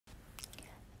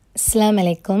Assalamu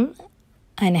alaikum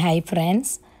and hi friends.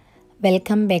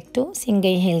 Welcome back to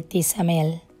Singai Healthy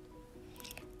சமையல்.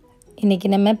 இன்றைக்கி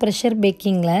நம்ம pressure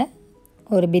பேக்கிங்கில்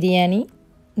ஒரு பிரியாணி,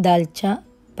 தால்ச்சா,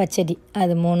 பச்சடி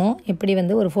அது மூணும் எப்படி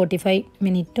ஒரு 45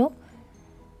 minutes to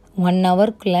 1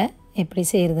 hourக்குள்ளே எப்படி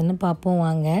செய்கிறதுன்னு பார்ப்போம்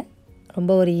வாங்க.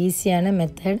 ரொம்ப ஒரு ஈஸியான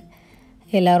மெத்தட்.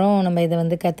 எல்லோரும் நம்ம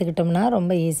இதை கற்றுக்கிட்டோம்னா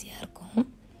ரொம்ப ஈஸியாக இருக்கும்.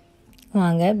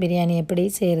 வாங்க பிரியாணி எப்படி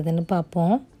செய்கிறதுன்னு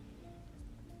பார்ப்போம்.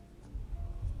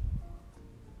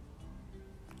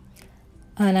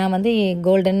 நான்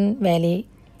கோல்டன் வேலி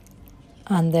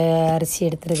அந்த அரிசி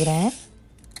எடுத்துருக்கிறேன்,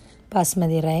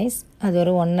 பாஸ்மதி ரைஸ். அது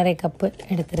ஒரு 1.5 கப்பு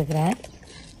எடுத்துருக்கிறேன்.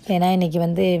 ஏன்னா இன்றைக்கி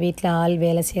வீட்டில் ஆள்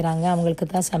வேலை செய்கிறாங்க, அவங்களுக்கு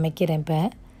தான் சமைக்கிறேன். இப்போ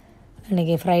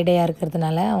இன்றைக்கி ஃப்ரைடேயாக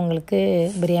இருக்கிறதுனால அவங்களுக்கு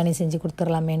பிரியாணி செஞ்சு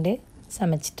கொடுத்துடலாமேண்டு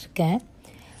சமைச்சிட்ருக்கேன்.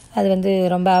 அது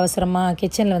ரொம்ப அவசரமாக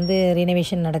கிச்சனில்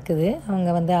ரினோவேஷன் நடக்குது.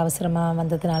 அவங்க அவசரமாக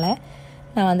வந்ததுனால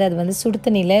நான் அது சுடு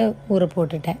தண்ணியில் ஊற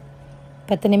போட்டுட்டேன்.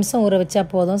 10 நிமிஷம் ஊற வச்சா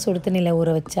போதும், சுடு தண்ணியில் ஊற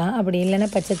வச்சா. அப்படி இல்லைன்னா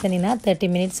பச்சை தண்ணினா 30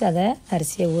 minutes அதை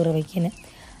அரிசியை ஊற வைக்கணும்.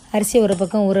 அரிசியை ஒரு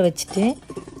பக்கம் ஊற வச்சுட்டு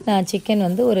நான் சிக்கன்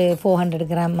ஒரு 400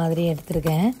 கிராம் மாதிரி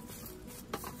எடுத்துருக்கேன்.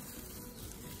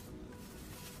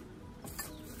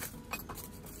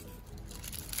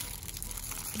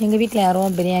 எங்கள் வீட்டில்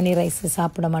யாரும் பிரியாணி ரைஸ்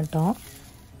சாப்பிட மாட்டோம்.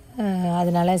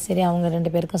 அதனால் சரி அவங்க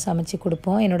 2 பேருக்கும் சமைச்சி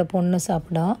கொடுப்போம். என்னோடய பொண்ணு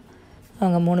சாப்பிடும்.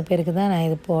 அவங்க 3 பேருக்கு தான் நான்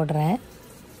இது போடுறேன்.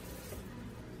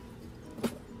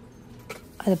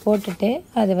 அது போட்டுட்டு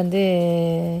அது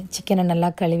சிக்கனை நல்லா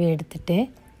கழுவி எடுத்துட்டு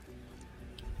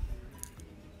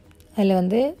அதில்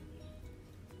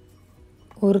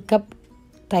 1 கப்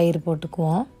தயிர்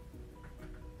போட்டுக்குவோம்.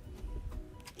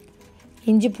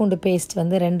 இஞ்சி பூண்டு பேஸ்ட்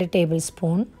 2 டேபிள்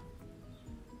ஸ்பூன்.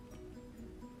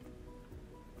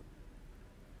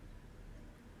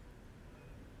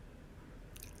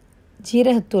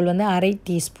 ஜீரகத்தூள் 1/2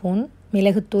 டீஸ்பூன்,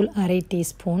 மிளகுத்தூள் 1/2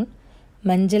 டீஸ்பூன்,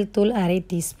 மஞ்சள் தூள் 1/2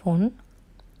 டீஸ்பூன்,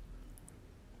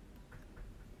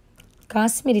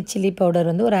 காஷ்மீரி சில்லி பவுடர்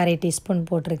ஒரு 1/2 டீஸ்பூன்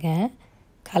போட்டிருக்கேன்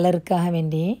கலருக்காக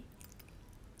வேண்டி.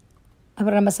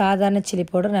 அப்புறம் நம்ம சாதாரண சில்லி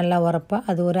பவுடர் நல்லா உரப்பாக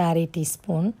அது ஒரு 1/2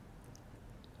 டீஸ்பூன்.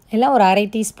 எல்லாம் ஒரு 1/2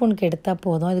 டீஸ்பூனுக்கு எடுத்தால்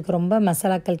போதும். இதுக்கு ரொம்ப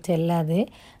மசாலாக்கள் செல்லாது.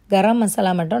 கரம்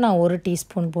மசாலா மட்டும் நான் 1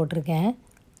 டீஸ்பூன் போட்டிருக்கேன்.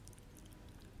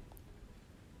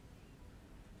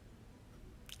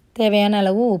 தேவையான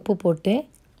அளவு உப்பு போட்டு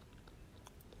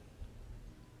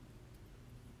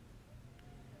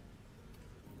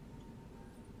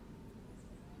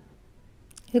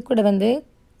இது கூட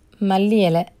மல்லி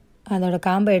இலை அதோட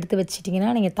காம்பை எடுத்து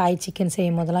வச்சிட்டிங்கன்னா நீங்கள் தாய் சிக்கன்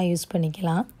செய்யும் போதெல்லாம் யூஸ்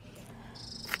பண்ணிக்கலாம்.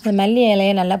 அந்த மல்லி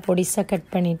இலையை நல்லா பொடிசாக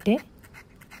கட் பண்ணிவிட்டு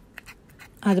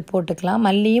அது போட்டுக்கலாம்.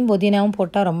 மல்லியும் புதினாவும்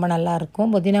போட்டால் ரொம்ப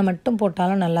நல்லாயிருக்கும். புதினா மட்டும்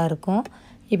போட்டாலும் நல்லாயிருக்கும்.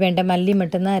 இப்போ என்கிட்ட மல்லி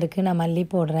மட்டும்தான் இருக்குது, நான் மல்லி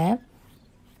போடுறேன்.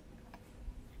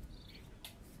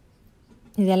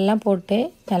 இதெல்லாம் போட்டு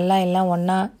நல்லா எல்லாம்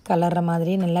ஒன்றா கலர்ற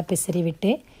மாதிரி நல்லா பிசறி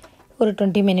விட்டு ஒரு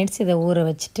 20 minutes இதை ஊற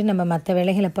வச்சுட்டு நம்ம மற்ற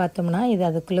வேலைகளை பார்த்தோம்னா இது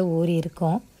அதுக்குள்ளே ஊறி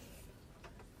இருக்கும்.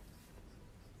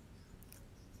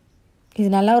 இது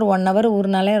நல்லா ஒரு 1 hour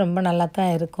ஊறினாலே ரொம்ப நல்லா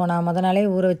தான் இருக்கும். நான் முத நாளே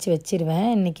ஊற வச்சு வச்சுருவேன்.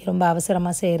 இன்றைக்கி ரொம்ப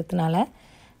அவசரமாக செய்கிறதுனால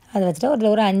அதை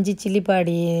வச்சுட்டு ஒரு 5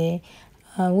 சில்லிப்பாடி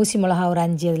ஊசி மிளகா ஒரு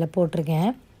 5 அதில்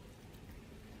போட்டிருக்கேன்.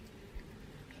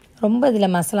 ரொம்ப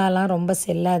இதில் மசாலாலாம் ரொம்ப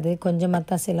செல்லாது, கொஞ்சமாக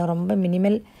தான் செல்லும். ரொம்ப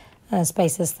மினிமல்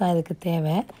ஸ்பைசஸ் தான் இதுக்கு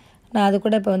தேவை. நான் அது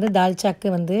கூட இப்போ தால்ச்சாக்கு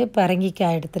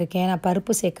பரங்கிக்காய் எடுத்திருக்கேன். நான்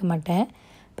பருப்பு சேர்க்க மாட்டேன்.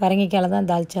 பரங்கிக்காயில் தான்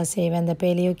தால்ச்சா செய்வேன். இந்த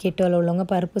பேலியோ கீட்டோவில் உள்ளவங்க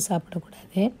பருப்பு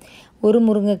சாப்பிடக்கூடாது. ஒரு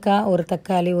முருங்கைக்காய், ஒரு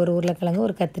தக்காளி, ஒரு உருளைக்கிழங்கு,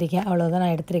 ஒரு கத்திரிக்காய், அவ்வளோதான்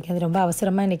நான் எடுத்திருக்கேன். அது ரொம்ப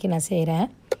அவசரமாக இன்றைக்கி நான் செய்கிறேன்.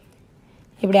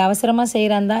 இப்படி அவசரமாக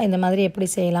செய்கிறாந்தா இந்த மாதிரி எப்படி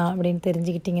செய்யலாம் அப்படின்னு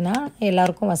தெரிஞ்சுக்கிட்டிங்கன்னா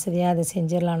எல்லாருக்கும் வசதியாக அதை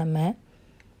செஞ்சிடலாம். நம்ம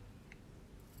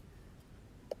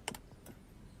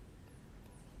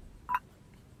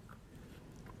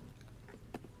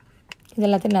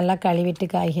இதெல்லாத்தையும் நல்லா கழுவிட்டு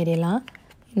காய்கறியெல்லாம்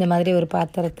இந்த மாதிரி ஒரு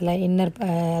பாத்திரத்தில்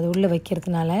அது உள்ளே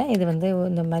வைக்கிறதுனால இது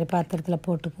இந்த மாதிரி பாத்திரத்தில்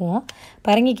போட்டுக்குவோம்.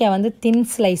 பரங்கிக்காய் தின்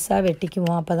ஸ்லைஸாக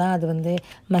வெட்டிக்குவோம். அப்போ தான் அது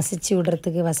மசிச்சு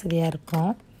விடுறதுக்கு வசதியாக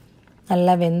இருக்கும்.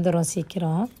 நல்லா வெந்துடும்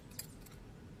சீக்கிரம்.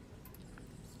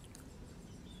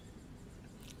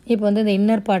 இப்போ இந்த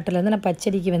இன்னர் பாட்டில் நான்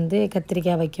பச்சடிக்கு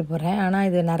கத்திரிக்காய் வைக்க போகிறேன். ஆனால்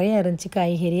இது நிறைய இருந்துச்சு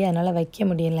காய்கறி, அதனால் வைக்க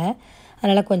முடியலை.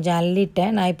 அதனால் கொஞ்சம்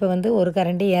அள்ளிட்டேன். நான் இப்போ 1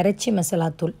 கரண்டி இறைச்சி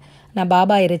மசாலாத்தூள், நான்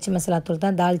பாபா இறைச்சி மசாலாத்தூள்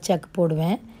தான் தால்ச்சாக்கு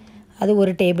போடுவேன். அது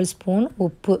 1 டேபிள் ஸ்பூன்,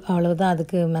 உப்பு, அவ்வளோதான்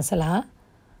அதுக்கு மசாலா.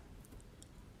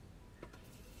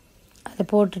 அதை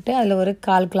போட்டுட்டு அதில் ஒரு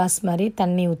 1/4 கிளாஸ் மாதிரி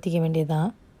தண்ணி ஊற்றிக்க வேண்டியதுதான்.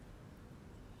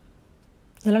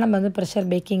 இதெல்லாம் நம்ம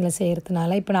ப்ரெஷர் பேக்கிங்கில்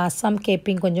செய்கிறதுனால இப்போ நான் அஸ்ஸாம்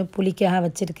கேப்பிங் கொஞ்சம் புளிக்காக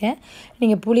வச்சுருக்கேன்.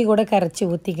 நீங்கள் புளி கூட கரைச்சி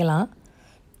ஊற்றிக்கலாம்.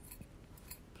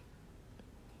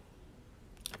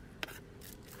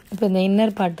 இப்போ இந்த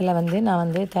இன்னர் பாட்டில்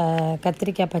நான்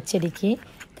கத்திரிக்காய் பச்சடிக்கு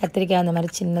கத்திரிக்காய் அந்த மாதிரி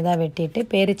சின்னதாக வெட்டிட்டு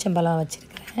பேரிச்சம்பழம்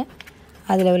வச்சுருக்கிறேன்.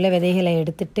 அதில் உள்ள விதைகளை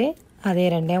எடுத்துட்டு அதே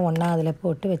ரெண்டையும் ஒன்றா அதில்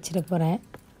போட்டு வச்சிட போகிறேன்.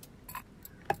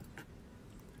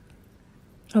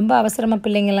 ரொம்ப அவசரமாக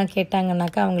பிள்ளைங்கள்லாம்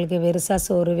கேட்டாங்கன்னாக்கா அவங்களுக்கு வெறுசா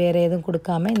சோறு வேறு எதுவும்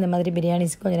கொடுக்காம இந்த மாதிரி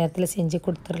பிரியாணிஸ் கொஞ்சம் நேரத்தில் செஞ்சு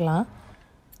கொடுத்துடலாம்.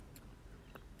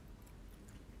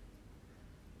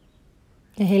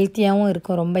 ஹெல்த்தியாகவும்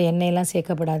இருக்கும், ரொம்ப எண்ணெயெல்லாம்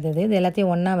சேர்க்கப்படாதது. இது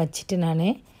எல்லாத்தையும் ஒன்றா வச்சுட்டு நான்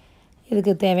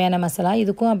இதுக்கு தேவையான மசாலா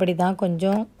இதுக்கும் அப்படி தான்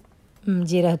கொஞ்சம்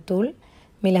ஜீரகத்தூள்,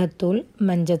 மிளகுத்தூள்,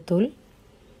 மஞ்சத்தூள்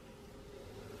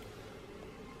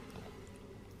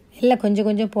எல்லாம் கொஞ்சம்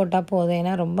கொஞ்சம் போட்டால் போதும்.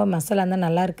 ஏன்னா ரொம்ப மசாலா இருந்தால்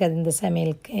நல்லா இருக்காது இந்த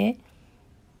சமையலுக்கு.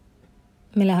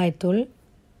 மிளகாய்த்தூள்,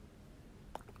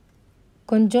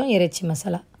 கொஞ்சம் இறைச்சி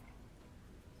மசாலா,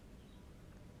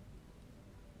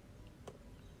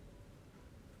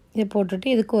 இதை போட்டுட்டு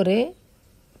இதுக்கு ஒரு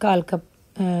 1/4 கப்,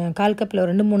 1/4 கப்பில்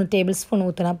 2-3 டேபிள் ஸ்பூன்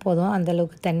ஊற்றினா போதும்,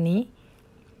 அந்தளவுக்கு தண்ணி.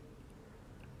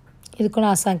 இதுக்கும்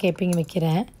நான் அசாம் கேப்பிங்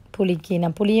வைக்கிறேன். புளிக்கு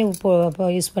நான் புளியை இப்போ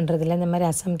யூஸ் பண்ணுறதில்ல, இந்த மாதிரி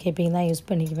அசாம் கேப்பிங் தான் யூஸ்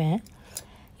பண்ணிக்குவேன்.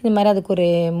 இந்த மாதிரி அதுக்கு ஒரு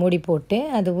மூடி போட்டு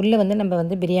அது உள்ளே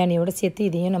நம்ம பிரியாணியோடு சேர்த்து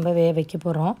இதையும் நம்ம வேக வைக்க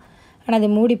போகிறோம். ஆனால் அது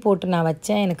மூடி போட்டு நான்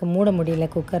வச்சேன், எனக்கு மூட முடியல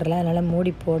குக்கரில், அதனால்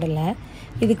மூடி போடலை.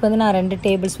 இதுக்கு நான் 2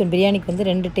 டேபிள் ஸ்பூன் பிரியாணிக்கு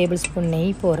 2 டேபிள் ஸ்பூன் நெய்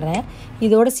போடுறேன்.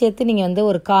 இதோடு சேர்த்து நீங்கள்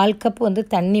ஒரு 1/4 கப்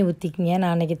தண்ணி ஊற்றிக்கிங்க.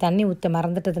 நான் அன்றைக்கி தண்ணி ஊற்ற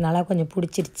மறந்துட்டதுனால கொஞ்சம்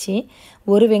பிடிச்சிருச்சு.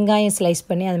 ஒரு வெங்காயம் ஸ்லைஸ்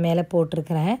பண்ணி அது மேலே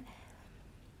போட்டிருக்கிறேன்.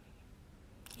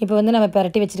 இப்போ நம்ம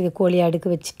பிரட்டி வச்சுருக்க கோழியை அடுக்கு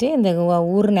வச்சுட்டு இந்த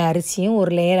ஊறின அரிசியும்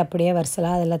ஒரு லேயர் அப்படியே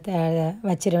வரிசலாக அதில்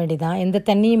வச்சிட வேண்டியதான். எந்த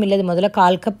தண்ணியும் இல்லை, முதல்ல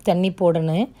 1/4 கப் தண்ணி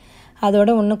போடணும். அதோட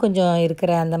இன்னும் கொஞ்சம்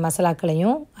இருக்கிற அந்த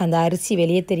மசாலாக்களையும் அந்த அரிசி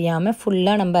வெளியே தெரியாமல்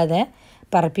ஃபுல்லாக நம்ம அதை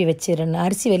பரப்பி வச்சிடணும்.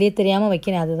 அரிசி வெளியே தெரியாமல்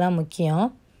வைக்கணும், அதுதான் முக்கியம்.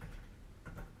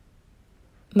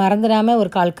 மறந்துடாமல் ஒரு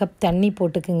 1/4 கப் தண்ணி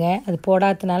போட்டுக்குங்க. அது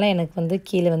போடாததுனால எனக்கு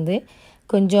கீழே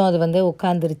கொஞ்சம் அது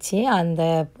உட்காந்துருச்சு, அந்த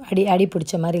அடி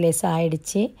பிடிச்ச மாதிரி லேசாக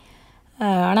ஆயிடுச்சு.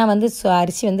 ஆனால்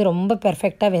அரிசி ரொம்ப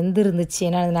பெர்ஃபெக்டாக வெந்திருந்துச்சு.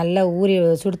 ஏன்னா அது நல்லா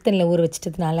சுடுத்தண்ணில் ஊற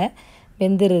வச்சிட்டதுனால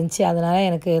வெந்திருந்துச்சு. அதனால்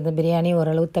எனக்கு இந்த பிரியாணி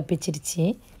ஓரளவு தப்பிச்சிருச்சு.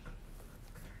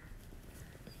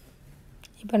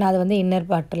 இப்போ நான் அதை இன்னர்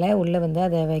பாட்டில் உள்ளே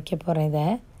அதை வைக்க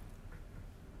போகிறேன்.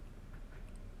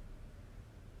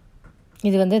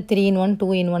 இது 3 in 1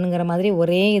 2 in 1ங்கிற மாதிரி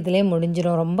ஒரே இதிலே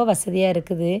முடிஞ்சிடும். ரொம்ப வசதியாக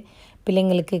இருக்குது.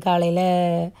 பிள்ளைங்களுக்கு காலையில்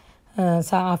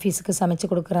ஆஃபீஸுக்கு சமைச்சு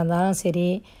கொடுக்குறதாலும் சரி,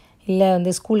 இல்லை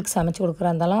ஸ்கூலுக்கு சமைச்சு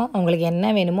கொடுக்குறதாலும் அவங்களுக்கு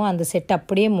என்ன வேணுமோ அந்த செட்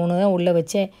அப்படியே 3 தான் உள்ளே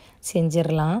வச்சு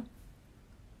செஞ்சிடலாம்.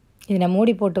 இது நான்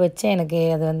மூடி போட்டு வச்சேன், எனக்கு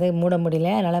அது மூட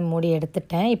முடியல, அதனால் மூடி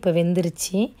எடுத்துட்டேன். இப்போ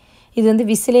வெந்துருச்சு. இது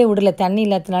விசிலே விடலை, தண்ணி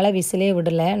இல்லாததுனால விசிலே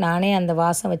விடலை. நானே அந்த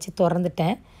வாசம் வச்சு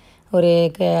திறந்துட்டேன். ஒரு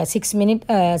 6 மினிட்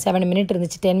 7 மினிட்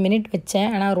இருந்துச்சு, 10 மினிட் வச்சேன்.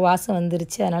 ஆனால் ஒரு வாசம்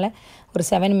வந்துருச்சு, அதனால் ஒரு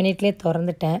 7 மினிட்லேயே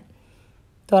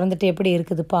திறந்துட்டு எப்படி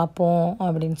இருக்குது பார்ப்போம்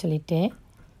அப்படின்னு சொல்லிட்டு.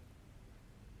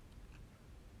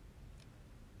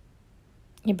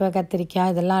 இப்போ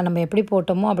கத்திரிக்காய் இதெல்லாம் நம்ம எப்படி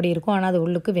போட்டோமோ அப்படி இருக்கும், ஆனால் அது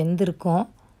உள்ளுக்கு வெந்திருக்கும்.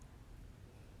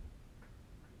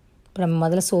 இப்போ நம்ம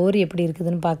முதல்ல சோறு எப்படி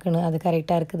இருக்குதுன்னு பார்க்கணும், அது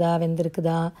கரெக்டாக இருக்குதா,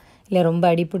 வெந்திருக்குதா, இல்லை ரொம்ப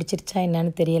அடி பிடிச்சிருச்சா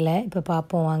என்னன்னு தெரியலை. இப்போ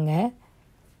பார்ப்போம் வாங்க.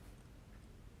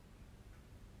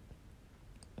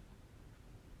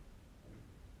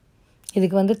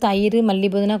 இதுக்கு தயிர், மல்லி,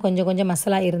 புதினா, கொஞ்சம் கொஞ்சம்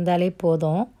மசாலா இருந்தாலே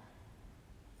போதும்.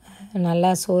 நல்லா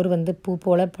சோறு பூ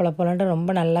போல் பொலன்னு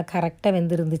ரொம்ப நல்லா கரெக்டாக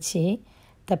வெந்திருந்துச்சு.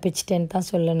 தப்பிச்சிட்டேன்னு தான்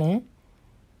சொல்லணும்.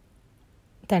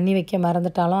 தண்ணி வைக்க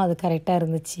மறந்துட்டாலும் அது கரெக்டாக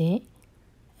இருந்துச்சு.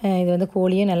 இது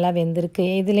கோழியும் நல்லா வெந்திருக்கு.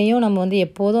 இதுலேயும் நம்ம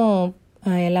எப்போதும்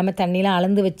எல்லாமே தண்ணியெலாம்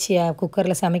அளந்து வச்சு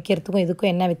குக்கரில் சமைக்கிறதுக்கும்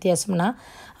இதுக்கும் என்ன வித்தியாசம்னா,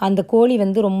 அந்த கோழி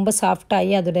ரொம்ப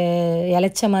சாஃப்டாகி அதோட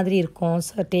இலைச்ச மாதிரி இருக்கும்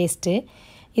டேஸ்ட்டு.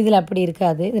 இதில் அப்படி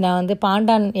இருக்காது. இது நான்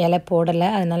பாண்டான் இலை போடலை,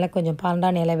 அதனால் கொஞ்சம்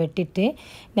பாண்டான் இலை வெட்டிட்டு,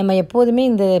 நம்ம எப்போதுமே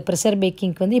இந்த ப்ரெஷர்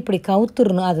பேக்கிங்க்கு இப்படி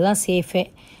கவுத்துடணும், அதுதான் சேஃபே.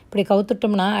 இப்படி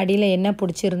கவுத்துட்டோம்னா அடியில் என்ன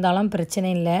பிடிச்சிருந்தாலும் பிரச்சனை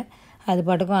இல்லை, அது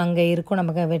பாட்டுக்கும் அங்கே இருக்கும்.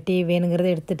 நமக்கு வெட்டி வேணுங்கிறத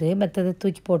எடுத்துகிட்டு மற்றது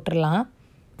தூக்கி போட்டுடலாம்.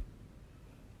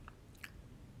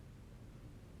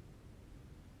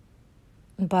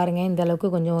 பாருங்கள், இந்த அளவுக்கு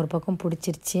கொஞ்சம் ஒரு பக்கம்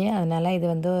பிடிச்சிருச்சு. அதனால் இது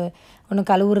ஒன்றும்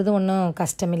கழுவுறது ஒன்றும்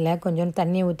கஷ்டம் இல்லை. கொஞ்சம்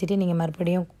தண்ணியை ஊற்றிட்டு நீங்கள்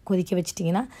மறுபடியும் கொதிக்க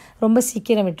வச்சிட்டிங்கன்னா ரொம்ப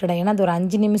சீக்கிரம் விட்டுடும். ஏன்னா அது ஒரு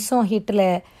 5 நிமிஷம் ஹீட்டில்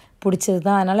பிடிச்சது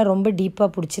தான், அதனால் ரொம்ப டீப்பாக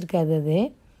பிடிச்சிருக்காது. அது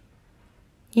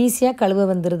ஈஸியாக கழுவ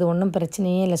வந்துடுது, ஒன்றும்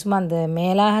பிரச்சனையே இல்லை. சும்மா அந்த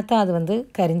மேலாகத்தான் அது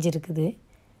கரிஞ்சிருக்குது.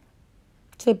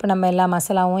 ஸோ இப்போ நம்ம எல்லா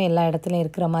மசாலாவும் எல்லா இடத்துலையும்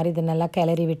இருக்கிற மாதிரி இதை நல்லா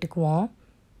கிளறி விட்டுக்குவோம்.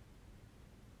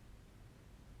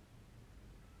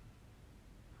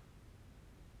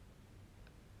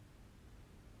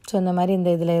 ஸோ இந்த மாதிரி இந்த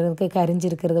இதில்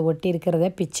கரிஞ்சிருக்கிறத ஒட்டி இருக்கிறத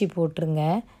பிச்சு போட்டுருங்க.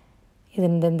 இது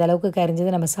இந்த அளவுக்கு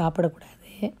கரிஞ்சது நம்ம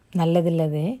சாப்பிடக்கூடாது, நல்லதில்லை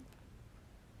அது.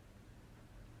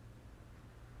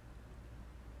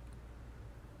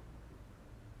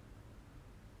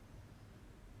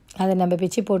 அதை நம்ம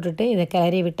பிச்சு போட்டுட்டு இதை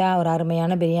கிளறி விட்டால் ஒரு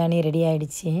அருமையான பிரியாணி ரெடி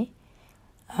ஆகிடுச்சு.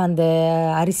 அந்த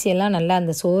அரிசியெல்லாம் நல்லா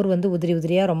அந்த சோறு வந்து உதிரி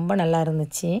உதிரியாக ரொம்ப நல்லா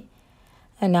இருந்துச்சு.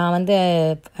 நான் வந்து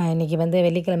இன்றைக்கி வந்து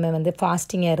வெள்ளிக்கிழமை வந்து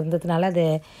ஃபாஸ்டிங்காக இருந்ததுனால அது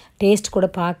டேஸ்ட் கூட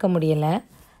பார்க்க முடியலை.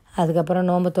 அதுக்கப்புறம்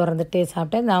நோன்பு திறந்துட்டு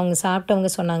சாப்பிட்டேன். அவங்க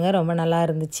சாப்பிட்டவங்க சொன்னாங்க ரொம்ப நல்லா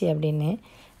இருந்துச்சு அப்படின்னு.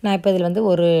 நான் இப்போ இதில் வந்து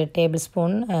 1 டேபிள்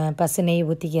ஸ்பூன் பசு நெய்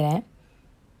ஊற்றிக்கிறேன்.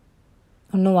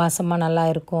 இன்னும் வாசமாக நல்லா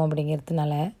இருக்கும்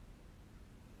அப்படிங்கிறதுனால.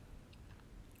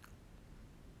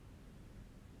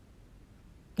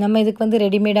 நம்ம இதுக்கு வந்து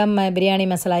ரெடிமேடாக பிரியாணி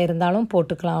மசாலா இருந்தாலும்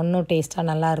போட்டுக்கலாம், இன்னும் டேஸ்ட்டாக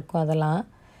நல்லாயிருக்கும். அதெல்லாம்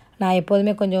நான்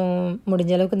எப்போதுமே கொஞ்சம்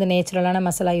முடிஞ்ச அளவுக்கு இந்த நேச்சுரலான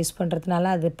மசாலா யூஸ்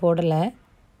பண்ணுறதுனால அது போடலை.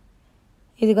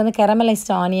 இதுக்கு வந்து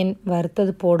கேரமலைஸ்டு ஆனியன்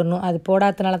வறுத்தது போடணும். அது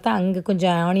போடாதனால தான் அங்கே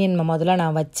கொஞ்சம் ஆனியன் முதல்ல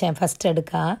நான் வச்சேன் ஃபஸ்ட்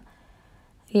அடுக்காக.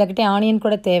 இல்லாக்கிட்டே ஆனியன்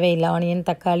கூட தேவையில்லை. ஆனியன்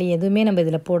தக்காளி எதுவுமே நம்ம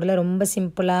இதில் போடலை. ரொம்ப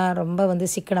சிம்பிளாக ரொம்ப வந்து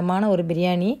சிக்கனமான ஒரு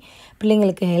பிரியாணி.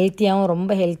 பிள்ளைங்களுக்கு ஹெல்த்தியாகவும்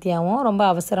ரொம்ப ஹெல்த்தியாகவும் ரொம்ப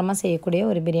அவசரமாக செய்யக்கூடிய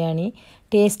ஒரு பிரியாணி.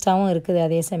 டேஸ்ட்டாகவும் இருக்குது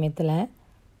அதே சமயத்தில்.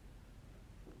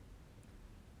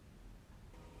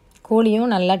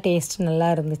 கோழியும் நல்லா டேஸ்ட் நல்லா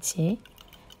இருந்துச்சு.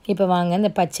 இப்போ வாங்க இந்த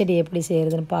பச்சடி எப்படி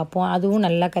செய்கிறதுன்னு பார்ப்போம். அதுவும்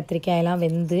நல்லா கத்திரிக்காயெல்லாம்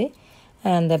வெந்து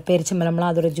அந்த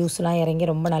பேரிச்சம்பழம்லாம் அதோடய ஜூஸ்லாம் இறங்கி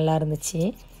ரொம்ப நல்லா இருந்துச்சு.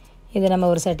 இதை நம்ம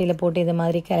ஒரு சட்டியில் போட்டு இதை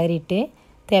மாதிரி கிளறிட்டு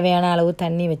தேவையான அளவு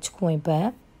தண்ணி வச்சுக்குவோம். இப்போ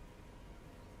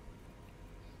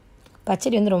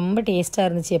பச்சடி வந்து ரொம்ப டேஸ்ட்டாக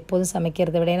இருந்துச்சு எப்போதும்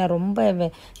சமைக்கிறத விட. ஏன்னா ரொம்ப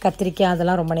கத்திரிக்காய்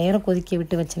அதெல்லாம் ரொம்ப நேரம் கொதிக்க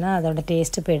விட்டு வச்சுன்னா அதோடய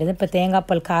டேஸ்ட்டு போயிடுது. இப்போ தேங்காய்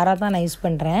பால் காராக தான் நான் யூஸ்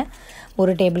பண்ணுறேன்.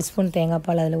 1 டேபிள் ஸ்பூன் தேங்காய்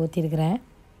பால் அதில் ஊற்றிருக்கிறேன்.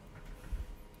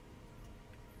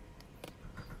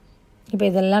 இப்போ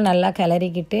இதெல்லாம் நல்லா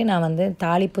கிளறிக்கிட்டு நான் வந்து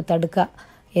தாளிப்பு தடுக்கா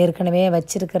ஏற்கனவே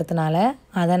வச்சுருக்கிறதுனால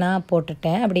அதை நான்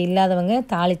போட்டுட்டேன். அப்படி இல்லாதவங்க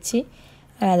தாளித்து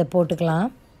அதை போட்டுக்கலாம்.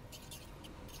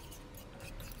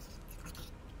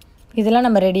 இதெல்லாம்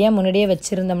நம்ம ரெடியாக முன்னாடியே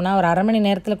வச்சுருந்தோம்னா ஒரு 1/2 மணி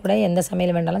நேரத்தில் கூட எந்த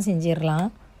சமையல் வேண்டாலும் செஞ்சிடலாம்.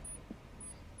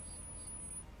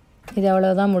 இது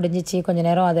அவ்வளோதான் முடிஞ்சிச்சு. கொஞ்சம்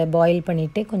நேரம் அதை பாயில்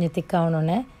பண்ணிவிட்டு கொஞ்சம்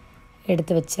திக்காகணுன்னு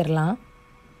எடுத்து வச்சிடலாம்.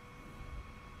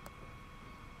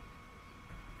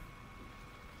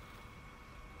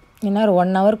 ஏன்னா ஒரு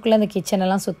 1 ஹவருக்குள்ளே அந்த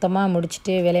கிச்சனெல்லாம் சுத்தமாக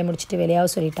முடிச்சுட்டு வேலையை முடிச்சுட்டு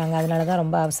வெளியாக சொல்லிட்டாங்க. அதனால தான்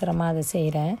ரொம்ப அவசரமாக அதை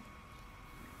செய்கிறேன்.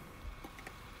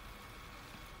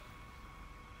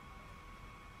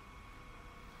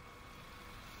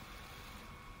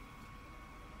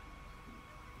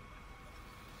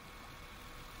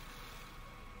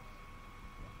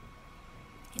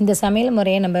 இந்த சமையல்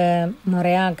முறையை நம்ம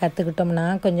முறையாக கற்றுக்கிட்டோம்னா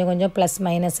கொஞ்சம் கொஞ்சம் ப்ளஸ்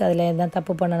மைனஸ் அதில் எதாவது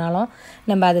தப்பு பண்ணினாலும்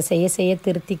நம்ம அதை செய்ய செய்ய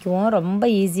திருத்திக்குவோம். ரொம்ப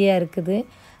ஈஸியாக இருக்குது.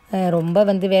 ரொம்ப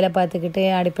வந்து வேலை பார்த்துக்கிட்டு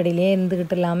அடிப்படையிலே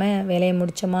இருந்துக்கிட்டு இல்லாமல் வேலையை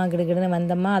முடித்தோமா கிடுகிடுன்னு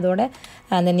வந்தோமா அதோட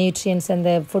அந்த நியூட்ரியன்ஸ்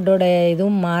அந்த ஃபுட்டோட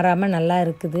இதுவும் மாறாமல் நல்லா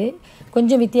இருக்குது.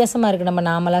 கொஞ்சம் வித்தியாசமாக இருக்குது நம்ம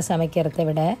நார்மலாக சமைக்கிறத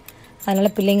விட.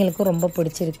 அதனால் பிள்ளைங்களுக்கும் ரொம்ப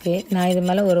பிடிச்சிருக்கு. நான் இது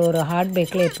மேலே ஒரு ஹாட்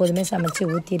பேக்கில் எப்போதுமே சமைச்சு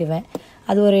ஊற்றிடுவேன்.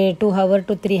 அது ஒரு 2 ஹவர்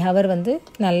to 3 ஹவர் வந்து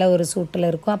நல்ல ஒரு சூட்டில்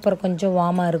இருக்கும். அப்புறம் கொஞ்சம்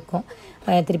வார்மாக இருக்கும்.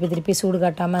 திருப்பி திருப்பி சூடு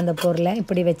காட்டாமல் அந்த பொருளை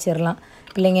இப்படி வச்சிடலாம்.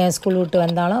 பிள்ளைங்க ஸ்கூல் விட்டு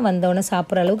வந்தாலும் வந்தோடனே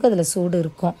சாப்பிட்ற அளவுக்கு அதில் சூடு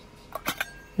இருக்கும்.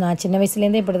 நான் சின்ன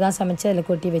வயசுலேருந்தே இப்படி தான் சமைச்சு அதில்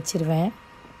கொட்டி வச்சுருவேன்.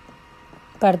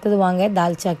 இப்போ அடுத்தது வாங்க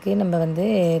தால்ச்சாக்கு நம்ம வந்து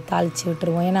தாளித்து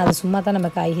விட்டுருவோம். ஏன்னா அது சும்மா தான்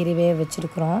நம்ம காய்கறிவே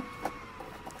வச்சுருக்குறோம்.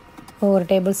 1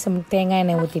 டேபிள் ஸ்பூன் தேங்காய்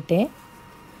எண்ணெய் ஊற்றிட்டு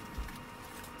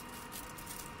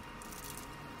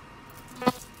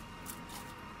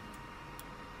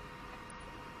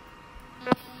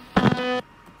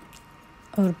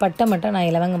ஒரு பட்டை மட்டும் நான்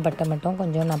இலவங்கம் பட்டை மட்டும்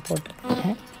கொஞ்சம் நான்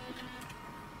போட்டிருக்கேன்.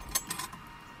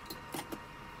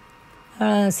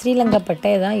 ஸ்ரீலங்கா பட்டை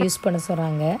தான் யூஸ் பண்ண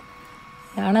சொல்கிறாங்க.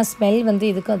 ஆனால் ஸ்மெல் வந்து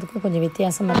இதுக்கும் அதுக்கும் கொஞ்சம்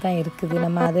வித்தியாசமாக தான் இருக்குது.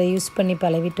 நம்ம அதை யூஸ் பண்ணி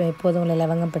பழகிட்டோம் எப்போதும் உள்ள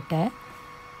லவங்கப்பட்டை.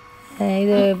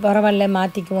 இது பரவாயில்ல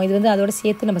மாற்றிக்குவோம். இது வந்து அதோடு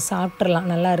சேர்த்து நம்ம சாப்பிட்றலாம்.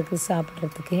 நல்லா இருக்குது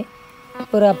சாப்பிட்றதுக்கு.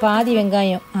 ஒரு பாதி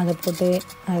வெங்காயம் அதை போட்டு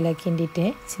அதில் கிண்டிட்டு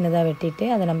சின்னதாக வெட்டிட்டு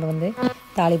அதை நம்ம வந்து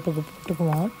தாளிப்புக்கு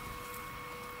போட்டுக்குவோம்.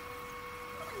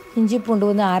 இஞ்சி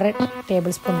பூண்டு வந்து 1/2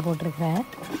 டேபிள் ஸ்பூன் போட்டிருக்கிறேன்.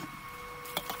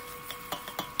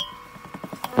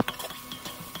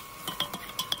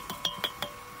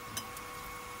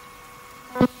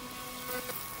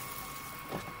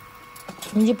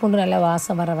 இஞ்சி பூண்டு நல்லா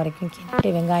வாசம் வர வரைக்கும்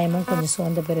கிண்டிட்டு வெங்காயமும் கொஞ்சம்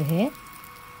சோர்ந்த பிறகு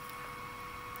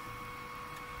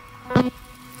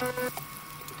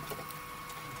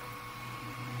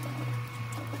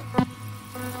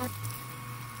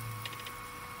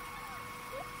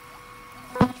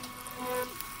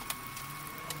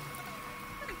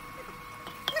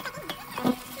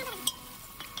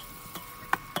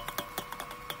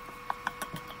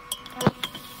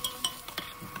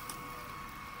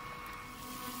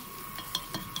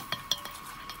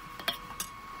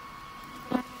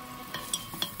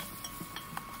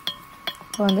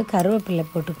இப்போ வந்து கருவேப்பிலை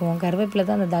போட்டுக்குவோம். கருவேப்பிலை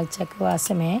தான் அந்த தால்ச்சாக்கு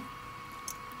வாசமே.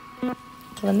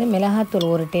 இப்போ வந்து மிளகாத்தூள்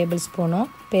 1 டேபிள் ஸ்பூனும்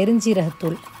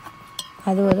பெருஞ்சீரகத்தூள்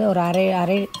அது வந்து ஒரு அரை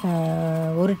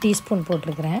 1 டீஸ்பூன்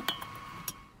போட்டிருக்கிறேன்.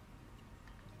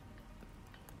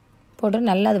 போட்டு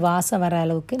நல்லா அது வாசம் வர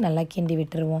அளவுக்கு நல்லா கிண்டி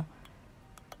விட்டுருவோம்.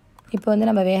 இப்போ வந்து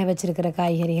நம்ம வேக வச்சுருக்கிற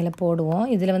காய்கறிகளை போடுவோம்.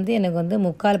 இதில் வந்து எனக்கு வந்து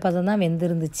 3/4 பதம் தான்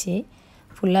வெந்திருந்துச்சு,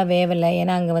 ஃபுல்லாக வேவலை.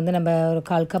 ஏன்னா அங்கே வந்து நம்ம ஒரு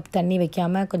 1/4 கப் தண்ணி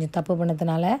வைக்காமல் கொஞ்சம் தப்பு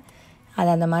பண்ணதுனால அது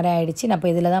அந்த மாதிரி ஆயிடுச்சு. நான்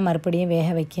இப்போ இதில் தான் மறுபடியும்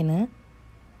வேக வைக்கணும்.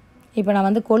 இப்போ நான்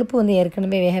வந்து கொழுப்பு வந்து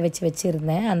ஏற்கனவே வேக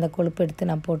வச்சுருந்தேன். அந்த கொழுப்பு எடுத்து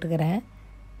நான் போட்டுக்கிறேன்.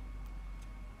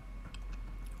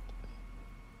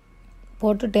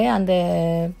 போட்டுட்டு அந்த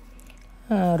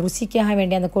ருசிக்காக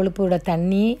வேண்டிய அந்த கொழுப்போட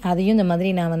தண்ணி அதையும் இந்த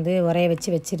மாதிரி நான் வந்து உரைய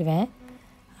வச்சுருவேன்.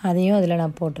 அதையும் அதில்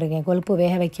நான் போட்டிருக்கேன். கொழுப்பு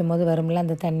வேக வைக்கும் போது வரும்ல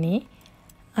அந்த தண்ணி,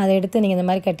 அதை எடுத்து நீங்கள் இந்த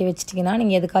மாதிரி கட்டி வச்சிட்டிங்கன்னா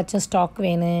நீங்கள் எதுக்காச்சும் ஸ்டாக்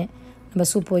வேணும், நம்ம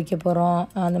சூப் வைக்க போகிறோம்,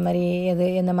 அந்த மாதிரி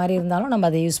எந்த மாதிரி இருந்தாலும்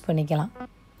நம்ம அதை யூஸ் பண்ணிக்கலாம்.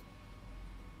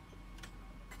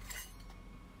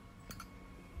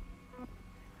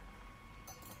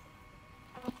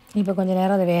 இப்போ கொஞ்சம்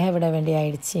நேரம் அதை வேக விட வேண்டிய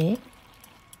ஆயிடுச்சு.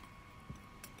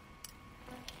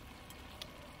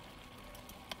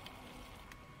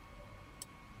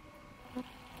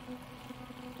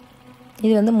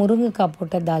 இது வந்து முருங்கைக்காய்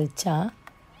போட்ட தால்ச்சா,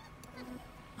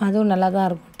 அதுவும் நல்லா தான்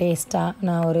இருக்கும் டேஸ்ட்டாக.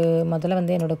 நான் முதல்ல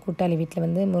வந்து என்னோடய கூட்டாளி வீட்டில்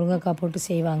வந்து முருங்கைக்காய் போட்டு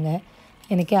செய்வாங்க.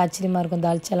 எனக்கே ஆச்சரியமாக இருக்கும்,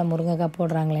 தால்ச்சாவில் முருங்கைக்காய்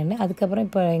போடுறாங்களேன்னு. அதுக்கப்புறம்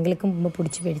இப்போ எங்களுக்கும் ரொம்ப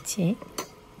பிடிச்சி போயிடுச்சு.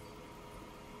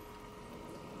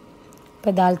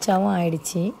 இப்போ தால்ச்சாவும்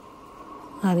ஆயிடுச்சு.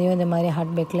 அதையும் இந்த மாதிரி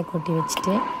ஹாட் பேக்கில் கொட்டி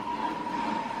வச்சுட்டு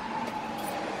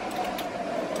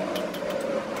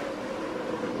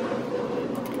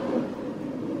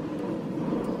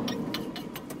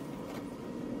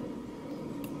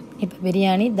இப்போ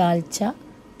பிரியாணி, தால்ச்சா,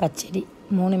 பச்சடி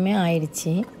 3மே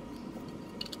ஆயிடுச்சு.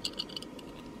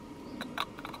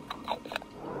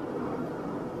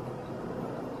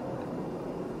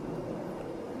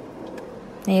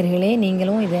 நேயர்களே,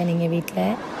 நீங்களும் இதை நீங்கள்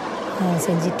வீட்டில்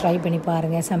செஞ்சு ட்ரை பண்ணி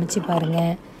பாருங்கள், சமைச்சு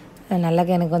பாருங்கள். நல்லா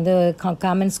எனக்கு வந்து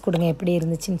காமெண்ட்ஸ் கொடுங்க எப்படி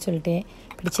இருந்துச்சுன்னு சொல்லிட்டு.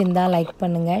 பிடிச்சிருந்தால் லைக்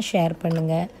பண்ணுங்கள், ஷேர்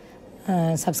பண்ணுங்கள்,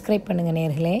 சப்ஸ்கிரைப் பண்ணுங்கள்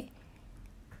நேயர்களே.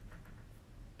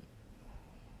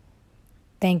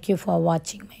 Thank you for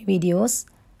watching my videos.